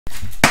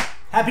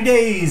Happy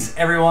days,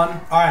 everyone.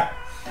 All right,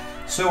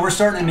 so we're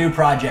starting a new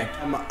project.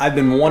 I've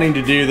been wanting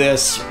to do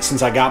this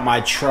since I got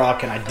my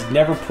truck and I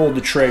never pulled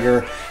the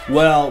trigger.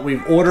 Well,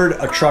 we've ordered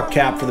a truck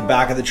cap for the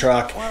back of the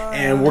truck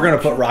and we're gonna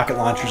put rocket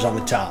launchers on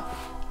the top.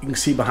 You can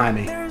see behind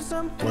me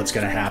what's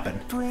gonna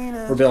happen.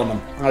 We're building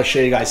them. I'm gonna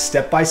show you guys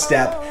step by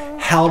step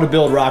how to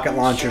build rocket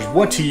launchers,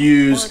 what to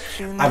use.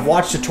 I've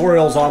watched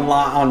tutorials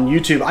online on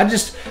YouTube. I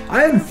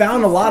haven't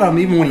found a lot of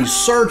them, even when you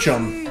search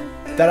them,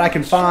 that I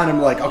can find.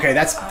 I'm like, okay,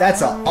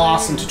 that's an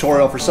awesome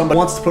tutorial for somebody who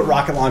wants to put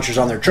rocket launchers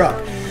on their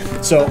truck.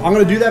 So I'm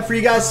gonna do that for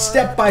you guys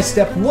step by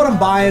step, what I'm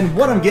buying,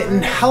 what I'm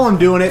getting, how I'm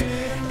doing it,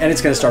 and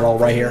it's gonna start all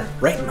right here,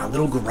 right in my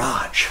little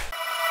garage.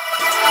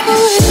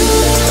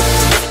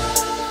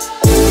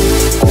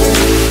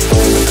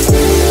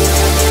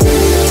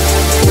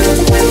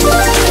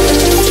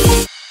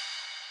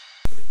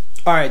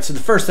 All right, so the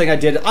first thing I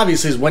did,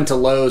 obviously, is went to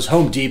Lowe's,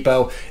 Home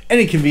Depot,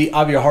 any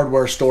of your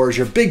hardware stores,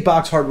 your big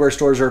box hardware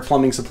stores or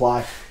plumbing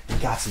supply,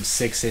 and got some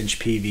 6-inch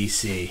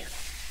PVC.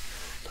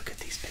 Look at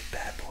these big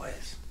bad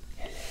boys.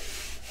 Hello,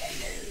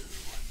 hello.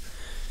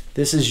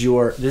 This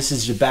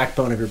is the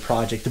backbone of your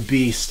project, the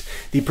beast,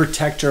 the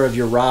protector of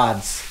your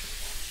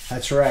rods.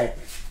 That's right.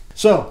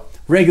 So,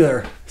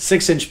 regular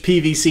 6-inch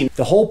PVC.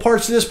 The whole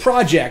parts of this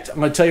project, I'm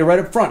gonna tell you right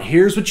up front,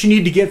 here's what you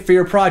need to get for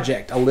your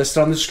project. I'll list it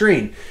on the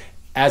screen.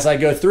 As I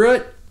go through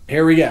it,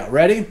 here we go.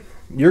 Ready?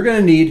 You're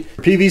gonna need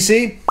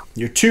PVC,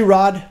 your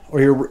 2-rod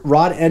or your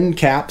rod end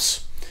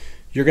caps.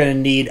 You're gonna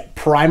need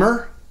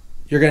primer.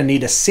 You're gonna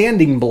need a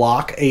sanding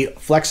block, a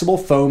flexible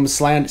foam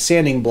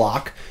sanding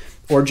block,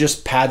 or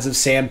just pads of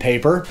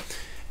sandpaper.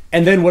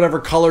 And then whatever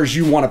colors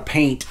you wanna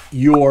paint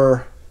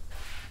your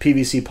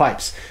PVC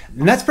pipes.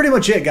 And that's pretty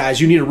much it,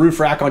 guys. You need a roof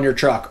rack on your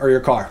truck or your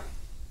car.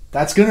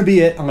 That's gonna be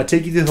it. I'm gonna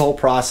take you through the whole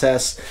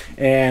process,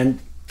 and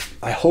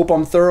I hope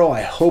I'm thorough.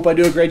 I hope I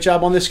do a great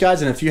job on this,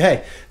 guys. And if you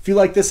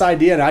like this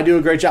idea and I do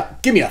a great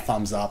job, give me a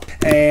thumbs up.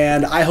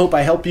 And I hope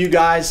I help you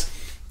guys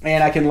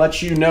and I can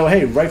let you know,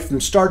 hey, right from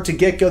start to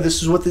get-go,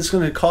 this is what this is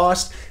going to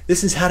cost.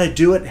 This is how to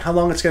do it and how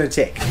long it's going to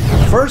take.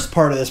 The first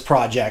part of this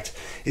project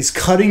is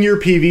cutting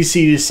your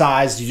PVC to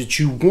size that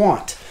you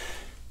want.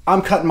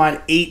 I'm cutting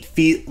mine 8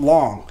 feet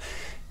long.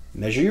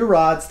 Measure your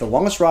rods. The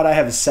longest rod I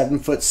have is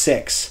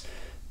 7'6",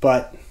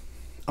 but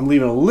I'm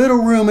leaving a little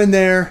room in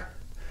there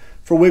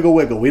for wiggle.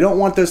 We don't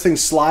want those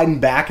things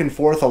sliding back and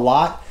forth a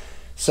lot.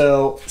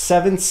 So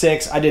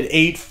 7'6", I did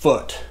 8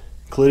 foot,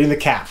 including the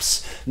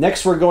caps.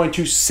 Next, we're going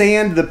to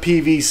sand the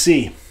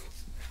PVC.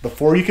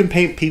 Before you can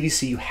paint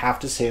PVC, you have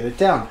to sand it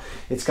down.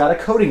 It's got a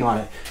coating on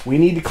it. We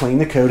need to clean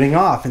the coating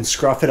off and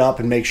scruff it up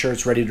and make sure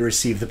it's ready to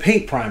receive the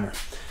paint primer.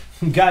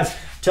 Guys,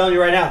 I'm telling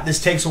you right now,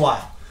 this takes a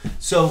while.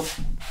 So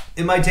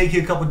it might take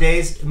you a couple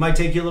days, it might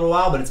take you a little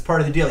while, but it's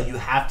part of the deal. You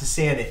have to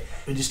sand it.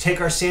 We just take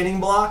our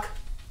sanding block.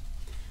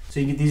 So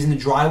you get these in the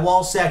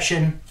drywall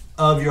section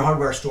of your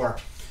hardware store.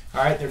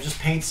 All right, they're just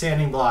paint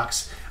sanding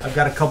blocks. I've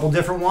got a couple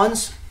different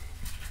ones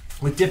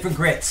with different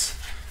grits.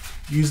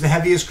 Use the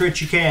heaviest grit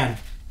you can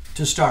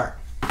to start.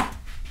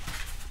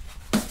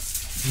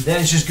 And then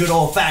it's just good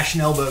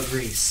old-fashioned elbow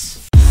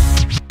grease.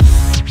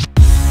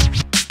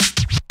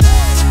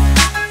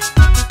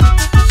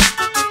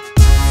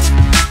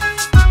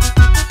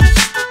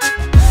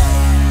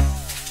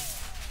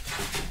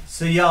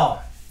 So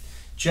y'all,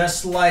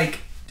 just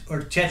like or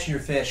catching your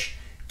fish,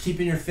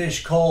 keeping your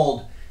fish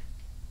cold,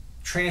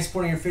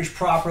 transporting your fish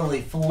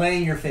properly,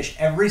 filleting your fish.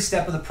 Every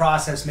step of the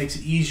process makes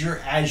it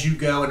easier as you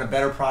go and a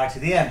better product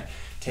at the end.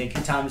 Take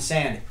your time to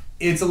sand.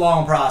 It's a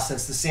long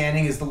process. The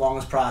sanding is the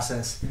longest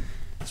process.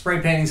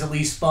 Spray painting is at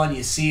least fun.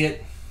 You see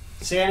it.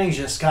 Sanding is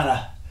just kind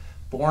of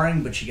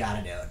boring, but you got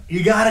to do it.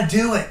 You got to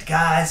do it,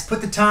 guys.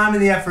 Put the time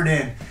and the effort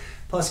in.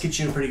 Plus, get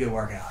you a pretty good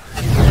workout.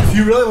 If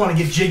you really want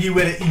to get jiggy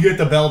with it, you get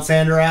the belt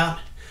sander out,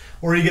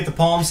 or you get the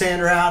palm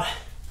sander out,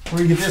 or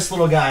you get this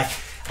little guy.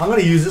 I'm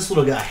gonna use this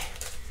little guy.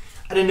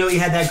 I didn't know you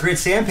had that grit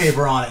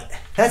sandpaper on it.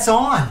 That's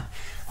on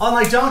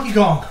like Donkey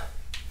Kong.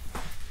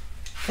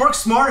 Work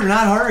smarter,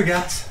 not harder,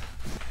 guys.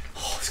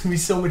 Oh, it's gonna be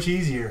so much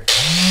easier.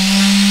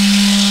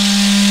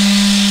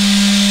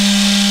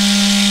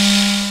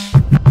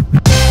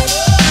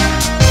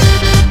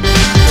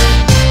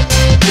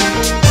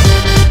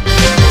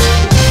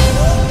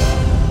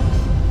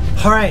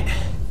 All right,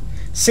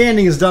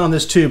 sanding is done on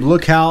this tube.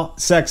 Look how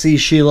sexy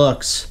she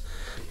looks.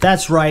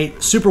 That's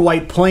right, super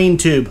white plain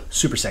tube,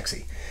 super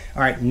sexy.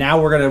 All right,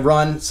 now we're gonna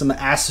run some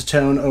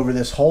acetone over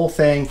this whole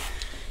thing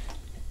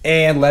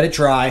and let it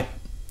dry,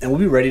 and we'll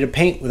be ready to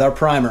paint with our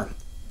primer.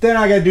 Then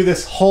I gotta do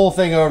this whole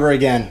thing over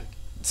again.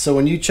 So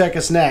when you check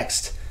us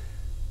next,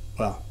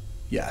 well,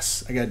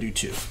 yes, I gotta do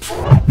 2.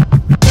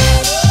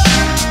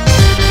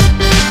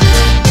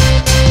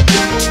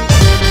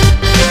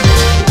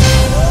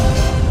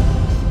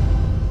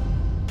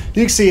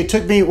 You can see it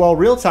took me, well,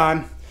 real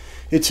time,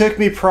 it took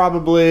me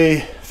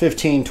probably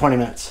 15-20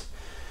 minutes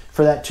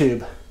for that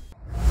tube.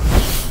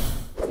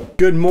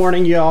 Good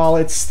morning, y'all.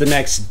 It's the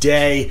next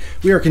day.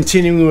 We are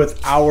continuing with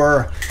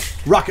our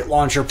rocket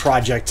launcher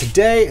project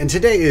today, and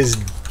today is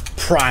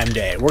prime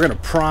day. We're gonna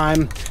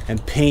prime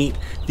and paint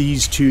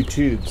these 2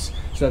 tubes.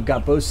 So I've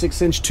got both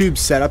 6-inch tubes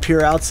set up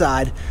here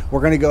outside.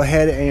 We're gonna go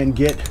ahead and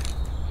get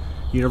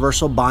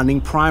universal bonding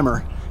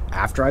primer.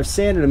 After I've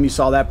sanded them, you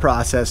saw that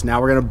process.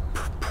 Now we're gonna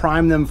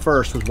prime them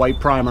first with white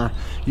primer.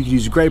 You can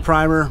use gray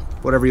primer,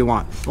 whatever you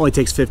want. It only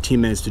takes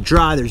 15 minutes to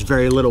dry. There's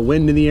very little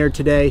wind in the air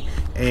today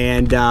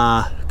and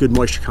good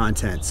moisture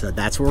content. So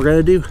that's what we're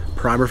gonna do.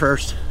 Primer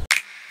first.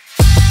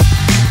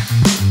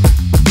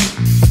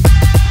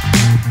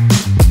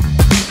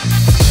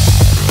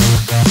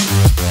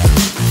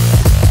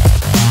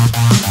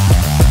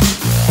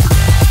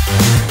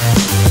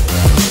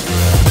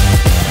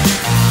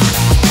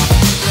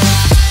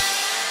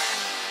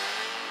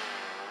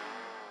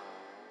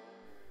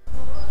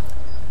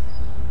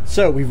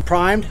 So we've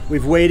primed,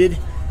 we've waited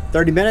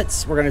 30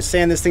 minutes. We're gonna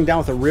sand this thing down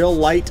with a real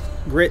light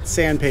grit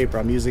sandpaper.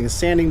 I'm using a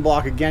sanding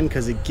block again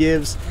because it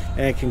gives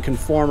and it can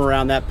conform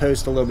around that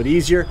post a little bit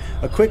easier.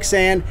 A quick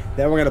sand,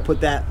 then we're gonna put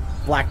that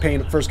black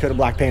paint, first coat of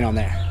black paint on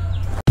there.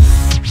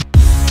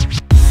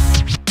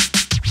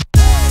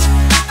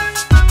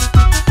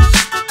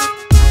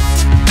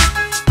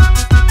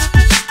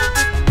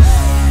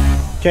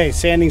 Okay,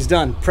 sanding's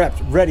done,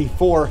 prepped, ready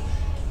for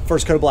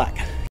first coat of black.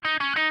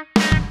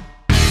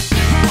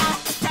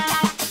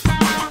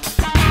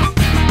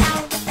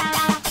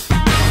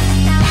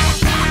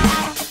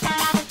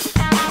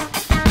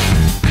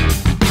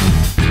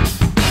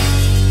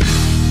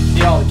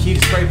 Key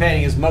to spray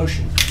painting is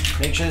motion.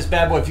 Make sure this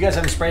bad boy, if you guys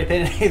haven't spray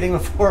painted anything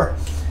before,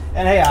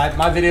 and hey,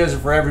 my videos are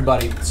for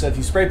everybody, so if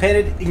you spray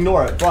painted,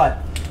 ignore it, but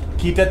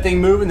keep that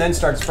thing moving, then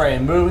start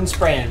spraying, moving,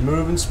 spraying,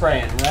 moving,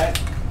 spraying, right?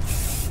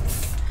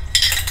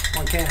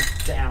 One can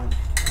down.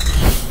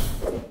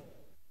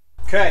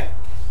 Okay.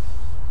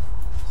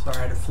 Sorry, I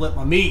had to flip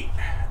my meat.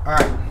 All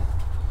right.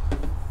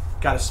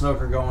 Got a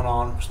smoker going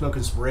on. I'm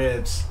smoking some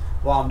ribs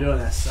while I'm doing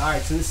this. All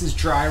right, so this is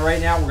dry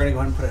right now. We're gonna go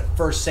ahead and put a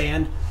first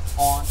sand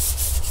on.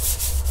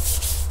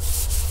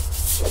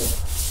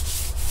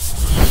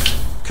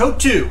 Coat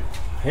 2,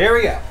 here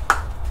we go.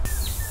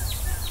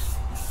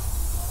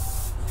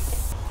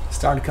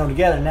 Starting to come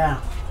together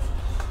now.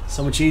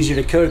 So much easier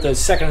to coat those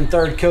second and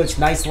third coats,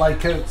 nice light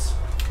coats.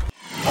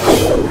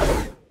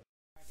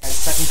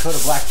 Second coat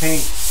of black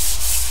paint.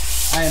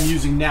 I am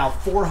using now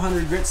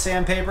 400 grit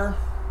sandpaper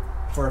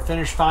for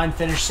a fine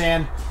finish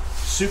sand.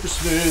 Super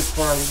smooth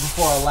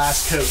for our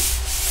last coat.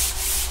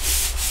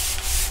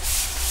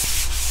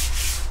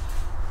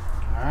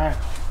 All right,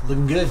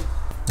 looking good.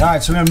 All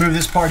right, so we're gonna move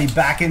this party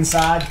back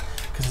inside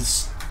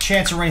because the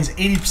chance of rain's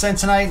 80%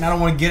 tonight, and I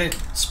don't want to get it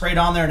sprayed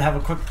on there and have a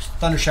quick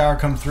thunder shower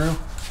come through.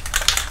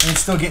 And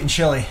it's still getting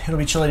chilly. It'll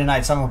be chilly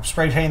tonight, so I'm gonna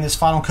spray paint this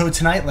final coat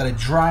tonight, let it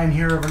dry in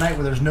here overnight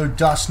where there's no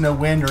dust, no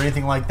wind, or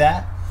anything like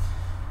that.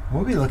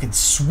 We'll be looking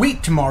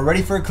sweet tomorrow,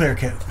 ready for a clear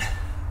coat.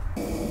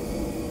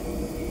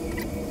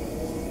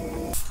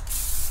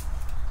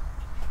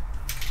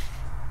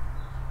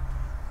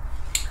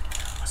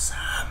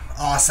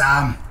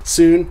 Awesome.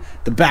 Soon,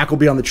 the back will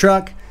be on the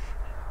truck.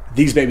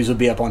 These babies will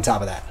be up on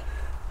top of that.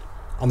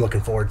 I'm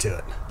looking forward to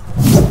it.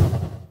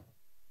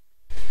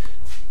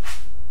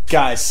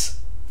 Guys,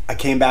 I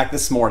came back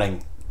this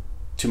morning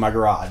to my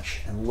garage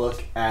and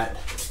look at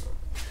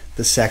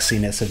the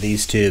sexiness of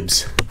these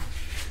tubes.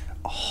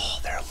 Oh,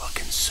 they're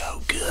looking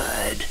so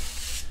good.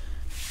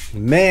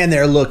 Man,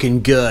 they're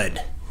looking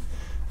good.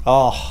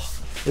 Oh,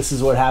 this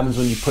is what happens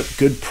when you put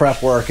good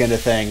prep work into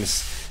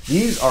things.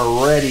 These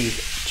are ready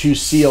to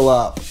seal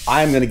up.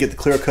 I'm going to get the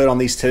clear coat on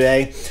these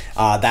today.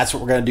 That's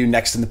what we're going to do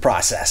next in the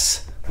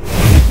process.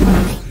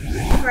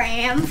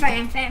 Bam,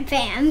 bam, bam,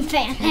 bam, bam,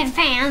 bam,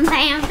 bam,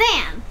 bam,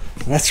 bam.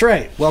 That's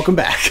right. Welcome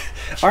back.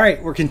 All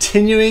right, we're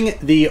continuing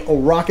the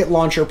rocket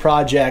launcher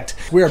project.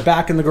 We are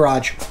back in the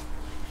garage,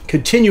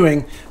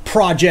 continuing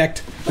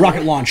project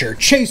rocket launcher.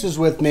 Chase is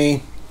with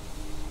me.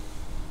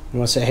 You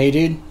want to say hey,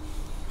 dude?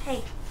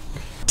 Hey.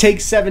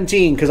 Take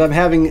 17 because I'm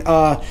having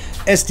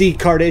SD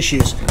card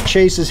issues.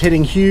 Chase is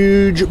hitting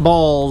huge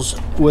balls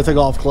with a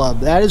golf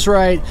club. That is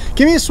right.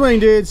 Give me a swing,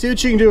 dude. See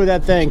what you can do with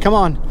that thing. Come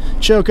on,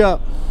 choke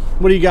up.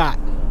 What do you got?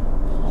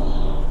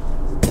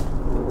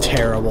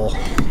 Terrible.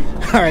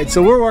 All right,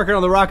 so we're working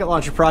on the rocket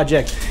launcher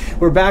project.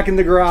 We're back in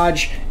the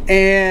garage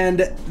and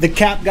the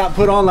cap got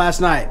put on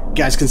last night. You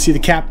guys can see the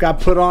cap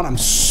got put on. I'm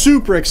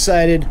super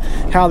excited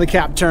how the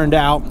cap turned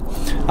out.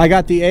 I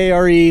got the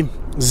ARE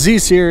Z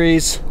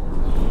series.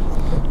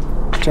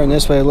 Turn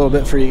this way a little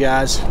bit for you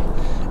guys.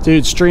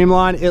 Dude,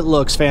 streamline, it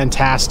looks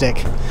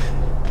fantastic.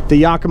 The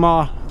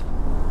Yakima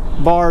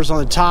bars on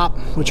the top,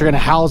 which are gonna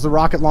house the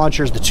rocket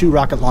launchers. The 2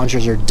 rocket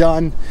launchers are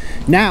done.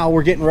 Now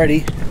we're getting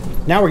ready.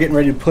 Now we're getting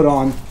ready to put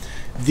on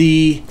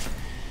the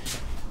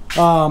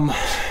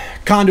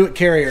conduit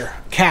carrier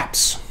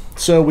caps.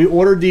 So we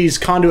ordered these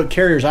conduit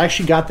carriers. I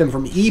actually got them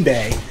from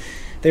eBay.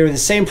 They were the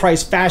same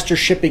price, faster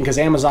shipping because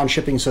Amazon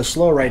shipping is so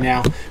slow right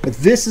now. But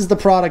this is the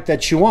product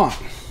that you want.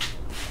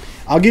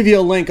 I'll give you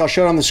a link. I'll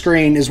show it on the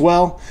screen as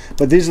well.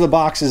 But these are the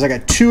boxes. I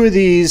got 2 of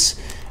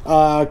these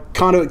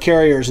conduit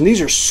carriers, and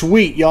these are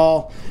sweet,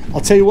 y'all.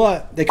 I'll tell you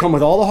what, they come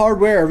with all the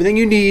hardware, everything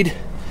you need.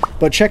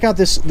 But check out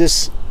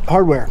this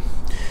hardware.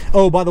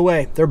 Oh, by the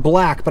way, they're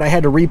black, but I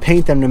had to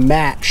repaint them to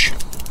match.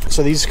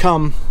 So these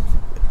come,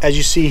 as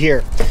you see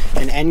here,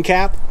 an end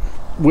cap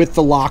with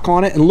the lock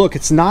on it. And look,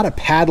 it's not a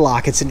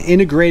padlock, it's an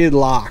integrated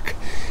lock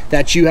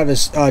that you have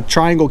a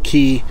triangle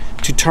key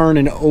to turn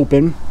and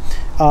open.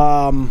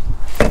 And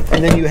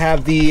then you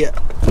have the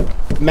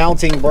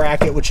mounting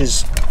bracket, which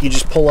is you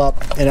just pull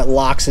up and it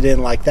locks it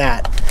in like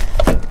that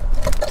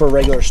for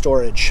regular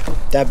storage.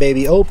 That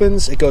baby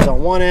opens, it goes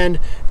on one end,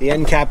 the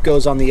end cap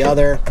goes on the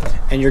other,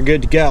 and you're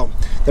good to go.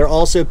 They're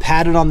also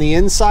padded on the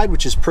inside,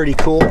 which is pretty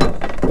cool.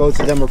 Both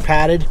of them are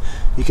padded.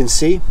 You can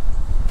see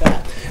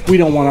that. We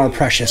don't want our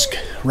precious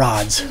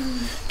rods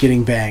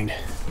getting banged.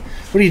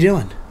 What are you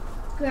doing?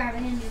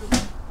 Grabbing a new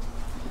one.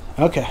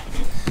 Okay,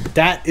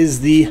 that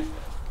is the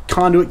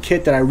conduit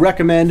kit that I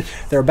recommend.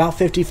 They're about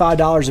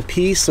 $55 a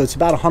piece, so it's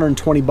about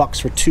 120 bucks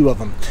for 2 of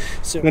them.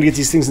 So I'm gonna get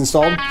these things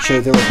installed, show you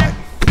what they look like.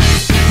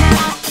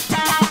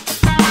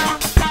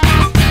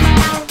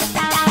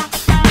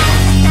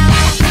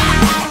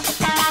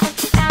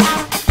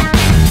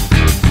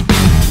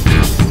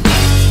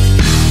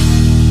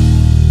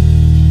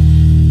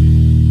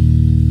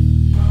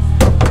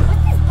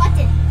 What's this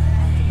button?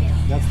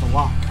 That's the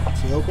lock.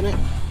 So you open it.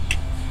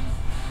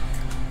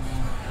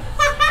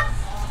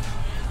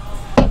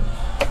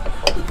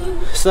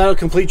 So that'll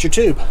complete your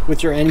tube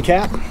with your end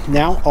cap.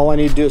 Now all I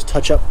need to do is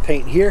touch up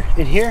paint here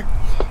and here,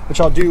 which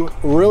I'll do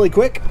really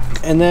quick,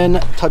 and then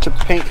touch up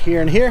the paint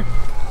here and here,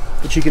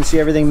 which you can see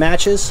everything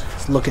matches.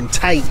 It's looking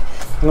tight.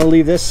 I'm gonna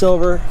leave this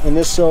silver and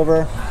this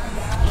silver.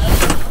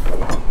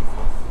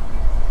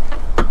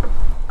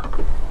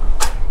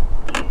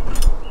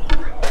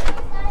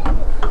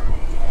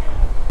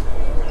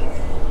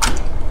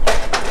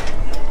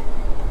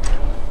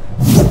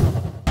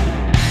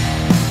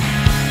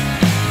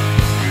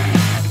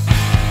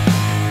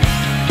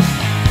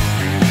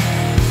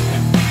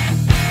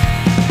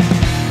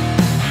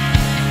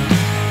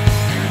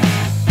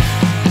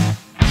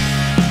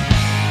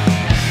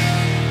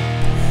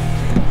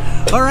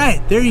 All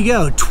right, there you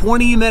go.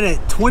 28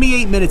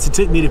 minutes it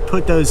took me to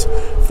put those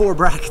 4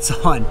 brackets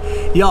on.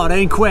 Y'all, it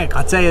ain't quick,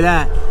 I'll tell you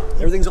that.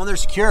 Everything's on there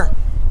secure.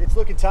 It's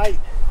looking tight.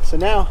 So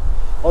now,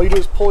 all you do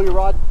is pull your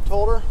rod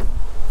holder,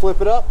 flip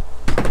it up,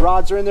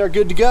 rods are in there,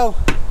 good to go.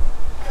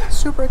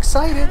 Super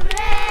excited.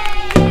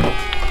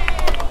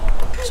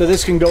 So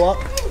this can go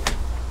up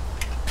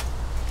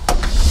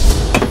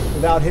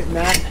without hitting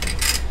that.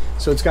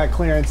 So it's got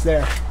clearance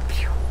there.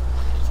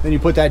 Then you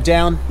put that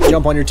down,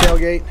 jump on your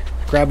tailgate,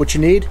 grab what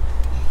you need,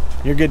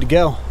 you're good to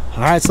go. All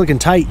right, it's looking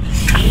tight.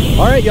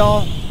 All right,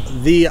 y'all,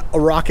 the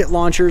rocket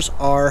launchers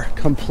are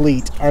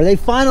complete. Are they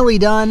finally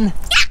done?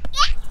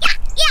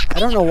 I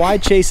don't know why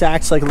Chase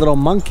acts like a little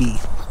monkey.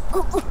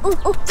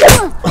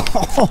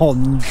 Oh,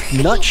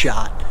 nut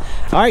shot.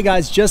 All right,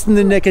 guys, just in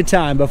the nick of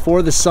time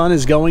before the sun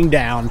is going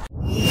down.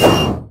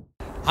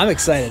 I'm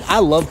excited. I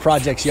love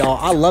projects, y'all.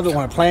 I love it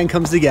when a plan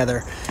comes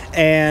together.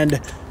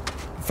 And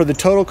for the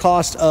total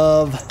cost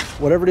of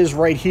whatever it is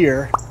right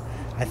here,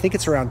 I think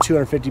it's around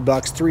 250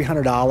 bucks,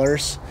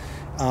 $300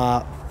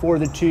 for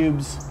the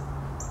tubes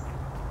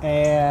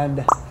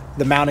and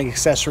the mounting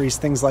accessories,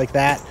 things like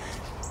that.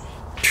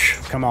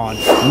 Come on.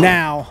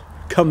 Now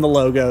come the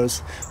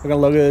logos. We're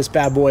gonna logo this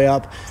bad boy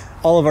up.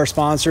 All of our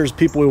sponsors,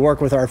 people we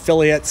work with, our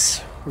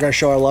affiliates, we're gonna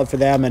show our love for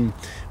them, and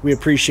we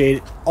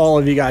appreciate all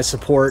of you guys'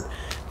 support.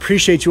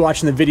 Appreciate you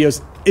watching the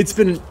videos. It's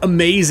been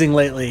amazing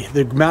lately,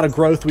 the amount of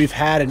growth we've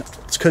had, and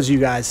it's because of you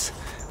guys.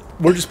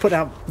 We're just putting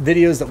out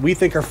videos that we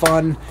think are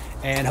fun,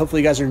 and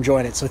hopefully you guys are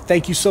enjoying it. So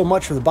thank you so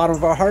much from the bottom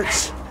of our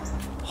hearts.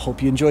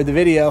 Hope you enjoyed the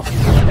video.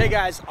 Hey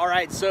guys, all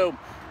right, so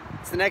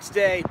it's the next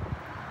day.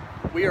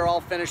 We are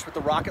all finished with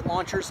the rocket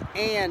launchers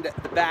and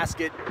the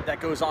basket that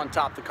goes on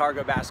top, the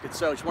cargo basket.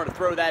 So just wanted to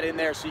throw that in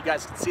there so you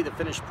guys can see the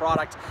finished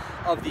product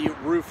of the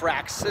roof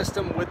rack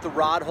system with the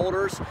rod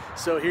holders.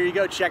 So here you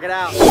go, check it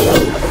out.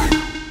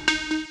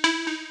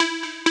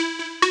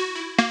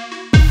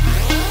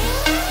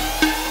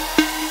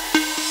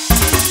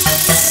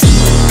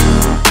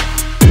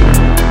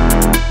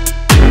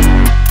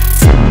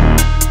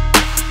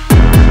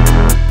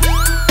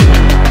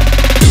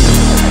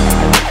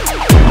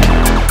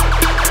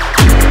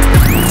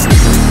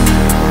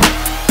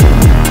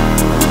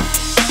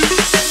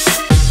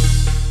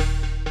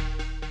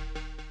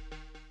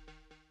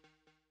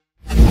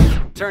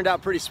 Turned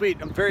out pretty sweet.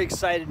 I'm very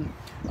excited.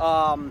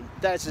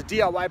 That's a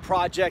DIY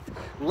project,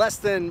 less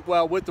than,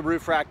 well, with the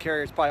roof rack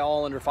carrier, it's probably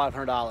all under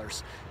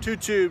 $500. 2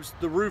 tubes,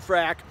 the roof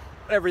rack,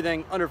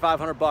 everything under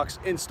 500 bucks,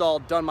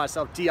 installed, done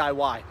myself,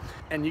 DIY.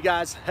 And you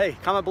guys, hey,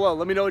 comment below,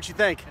 let me know what you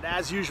think. And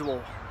as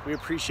usual, we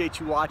appreciate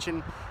you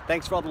watching.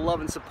 Thanks for all the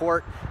love and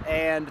support,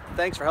 and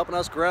thanks for helping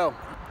us grow.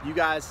 You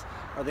guys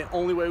are the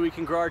only way we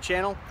can grow our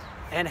channel.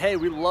 And hey,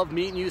 we love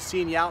meeting you,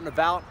 seeing you out and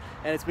about,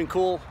 and it's been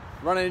cool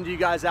running into you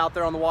guys out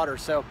there on the water.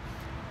 So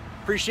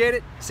appreciate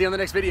it. See you on the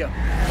next video.